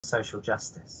social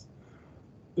justice.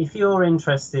 If you're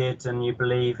interested and you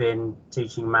believe in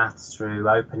teaching maths through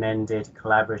open-ended,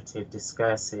 collaborative,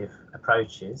 discursive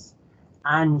approaches,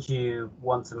 and you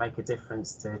want to make a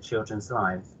difference to children's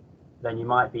lives, then you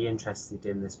might be interested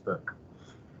in this book.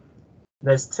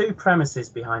 There's two premises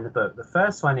behind the book. The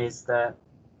first one is that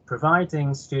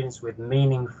providing students with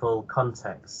meaningful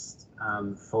context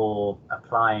for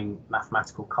applying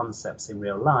mathematical concepts in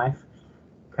real life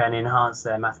can enhance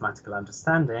their mathematical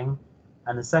understanding.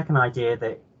 And the second idea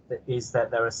is that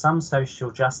there are some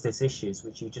social justice issues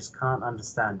which you just can't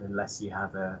understand unless you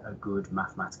have a good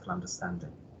mathematical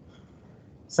understanding.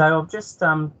 So I'll just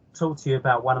talk to you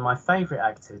about one of my favourite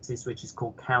activities, which is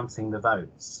called Counting the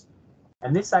Votes.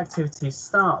 And this activity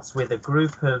starts with a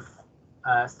group of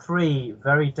 3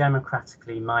 very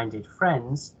democratically minded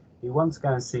friends who want to go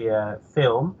and see a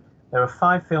film. There are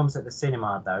 5 films at the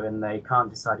cinema though, and they can't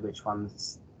decide which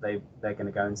ones they're going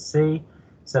to go and see.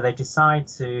 So they decide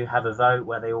to have a vote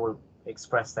where they all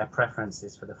express their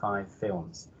preferences for the 5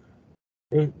 films.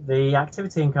 The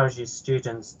activity encourages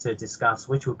students to discuss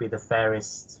which would be the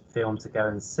fairest film to go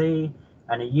and see,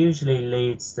 and it usually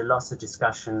leads to lots of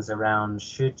discussions around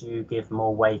should you give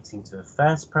more weighting to a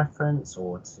first preference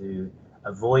or to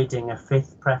avoiding a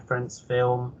 5th preference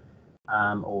film,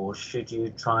 or should you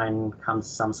try and come to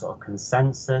some sort of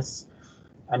consensus.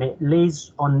 And it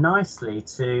leads on nicely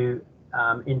to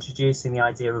introducing the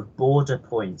idea of border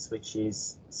points, which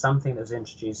is something that was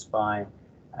introduced by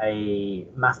a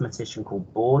mathematician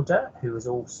called Border, who was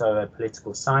also a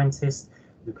political scientist,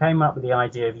 who came up with the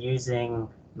idea of using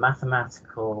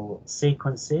mathematical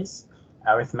sequences,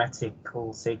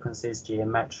 arithmetical sequences,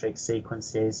 geometric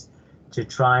sequences, to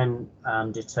try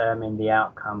and determine the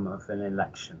outcome of an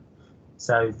election.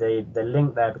 So the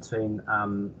link there between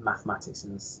mathematics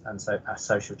and so a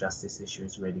social justice issue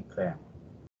is really clear.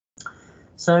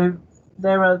 So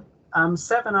there are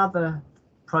 7 other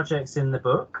projects in the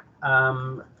book.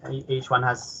 Each one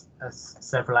has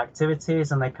several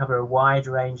activities, and they cover a wide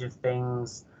range of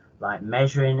things like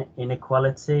measuring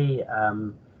inequality.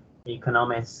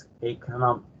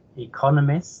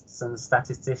 Economists and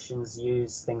statisticians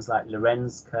use things like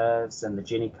Lorenz curves and the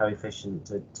Gini coefficient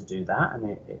to do that,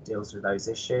 and it deals with those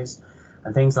issues,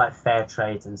 and things like fair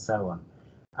trade and so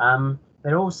on.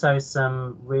 There are also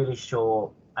some really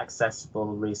short, accessible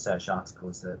research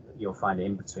articles that you'll find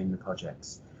in between the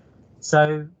projects.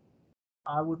 So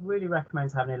I would really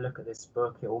recommend having a look at this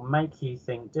book. It will make you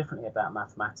think differently about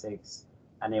mathematics,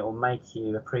 and it will make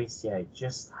you appreciate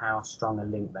just how strong a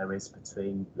link there is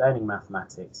between learning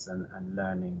mathematics and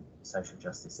learning social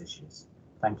justice issues.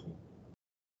 Thank you.